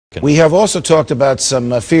We have also talked about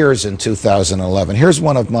some fears in 2011. Here's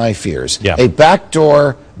one of my fears. Yeah. A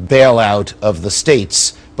backdoor bailout of the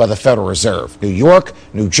states by the Federal Reserve. New York,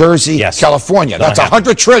 New Jersey, Yes. California. That's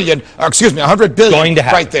 $100 billion Going to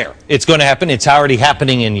happen. right there. It's going to happen. It's already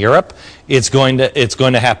happening in Europe. It's going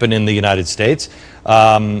to happen in the United States. You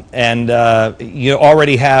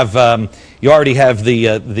already have the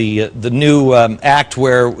new act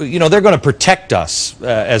where they're going to protect us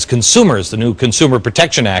as consumers. The new Consumer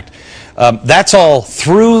Protection Act. That's all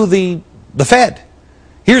through the Fed.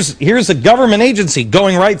 Here's a government agency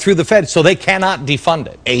going right through the Fed, so they cannot defund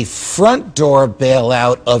it. A front door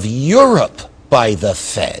bailout of Europe by the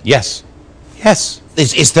Fed. Yes. Yes.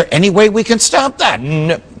 Is there any way we can stop that?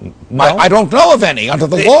 No. I don't know of any under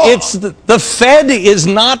the law. It's the Fed is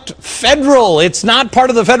not federal. It's not part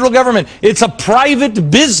of the federal government. It's a private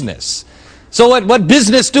business. So what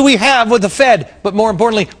business do we have with the Fed? But more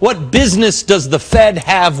importantly, what business does the Fed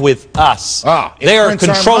have with us? They are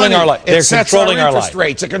controlling our life. They're controlling our interest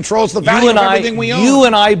rates. It controls the value of everything we own. You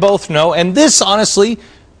and I both know, and this honestly,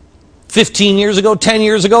 15 years ago, 10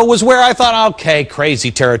 years ago, was where I thought, okay,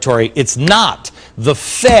 crazy territory. It's not. The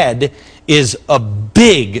Fed is a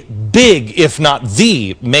big, if not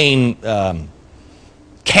the main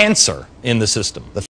cancer in the system.